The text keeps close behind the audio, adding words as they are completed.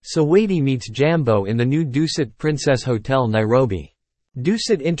Sawadee meets Jambo in the new Dusit Princess Hotel Nairobi.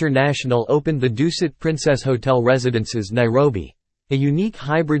 Dusit International opened the Dusit Princess Hotel Residences Nairobi, a unique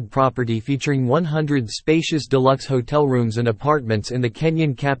hybrid property featuring 100 spacious deluxe hotel rooms and apartments in the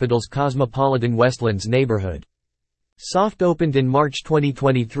Kenyan capital's cosmopolitan Westlands neighborhood. Soft opened in March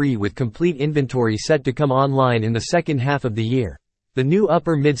 2023 with complete inventory set to come online in the second half of the year. The new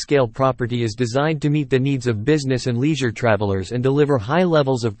upper mid-scale property is designed to meet the needs of business and leisure travelers and deliver high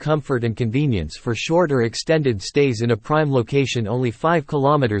levels of comfort and convenience for short or extended stays in a prime location only 5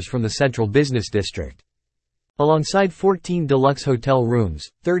 kilometers from the central business district. Alongside 14 deluxe hotel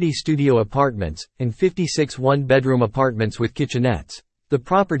rooms, 30 studio apartments, and 56 one-bedroom apartments with kitchenettes, the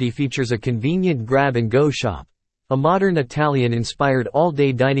property features a convenient grab-and-go shop, a modern Italian-inspired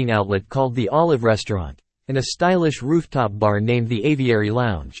all-day dining outlet called the Olive Restaurant, and a stylish rooftop bar named the Aviary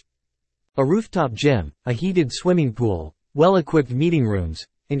Lounge. A rooftop gym, a heated swimming pool, well-equipped meeting rooms,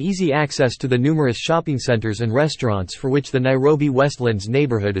 and easy access to the numerous shopping centers and restaurants for which the Nairobi Westlands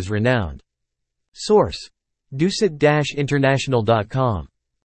neighborhood is renowned. Source: Dusit-international.com